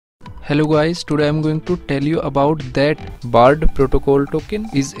Hello guys, today I am going to tell you about that BARD protocol token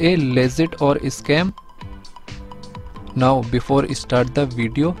is a legit or scam. Now before I start the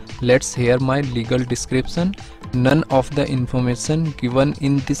video, let's hear my legal description. None of the information given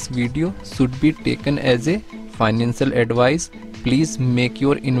in this video should be taken as a financial advice. Please make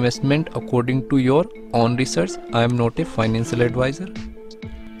your investment according to your own research. I am not a financial advisor.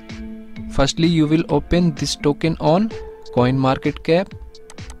 Firstly, you will open this token on CoinMarketCap.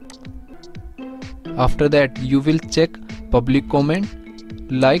 After that, you will check public comment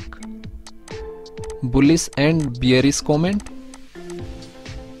like bullish and bearish comment.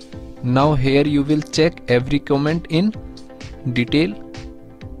 Now here you will check every comment in detail.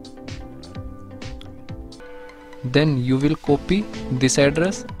 Then you will copy this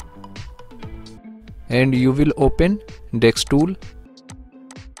address and you will open Dex tool.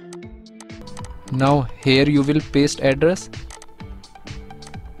 Now here you will paste address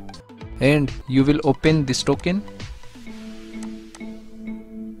and you will open this token.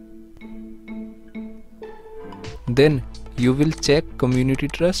 Then you will check community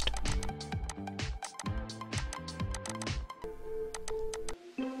trust.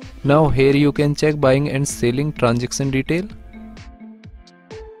 Now here you can check buying and selling transaction detail.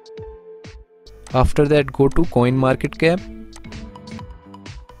 After that, go to CoinMarketCap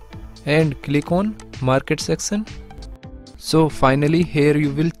and click on market section. So finally here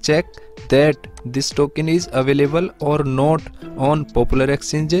you will check that this token is available or not on popular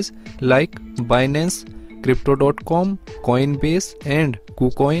exchanges like Binance, Crypto.com, Coinbase and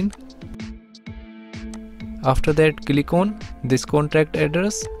KuCoin. After that, click on this contract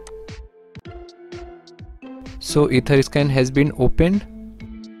address. So Etherscan has been opened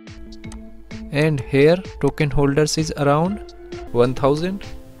and here token holders is around 1000.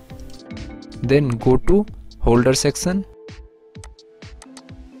 Then go to holder section.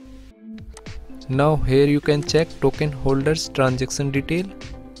 Now here you can check token holders transaction detail.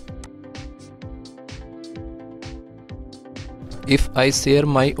 If I share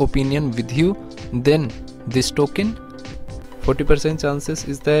my opinion with you, then this token 40% chances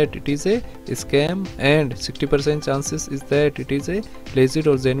is that it is a scam and 60% chances is that it is a legit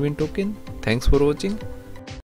or genuine token. Thanks for watching.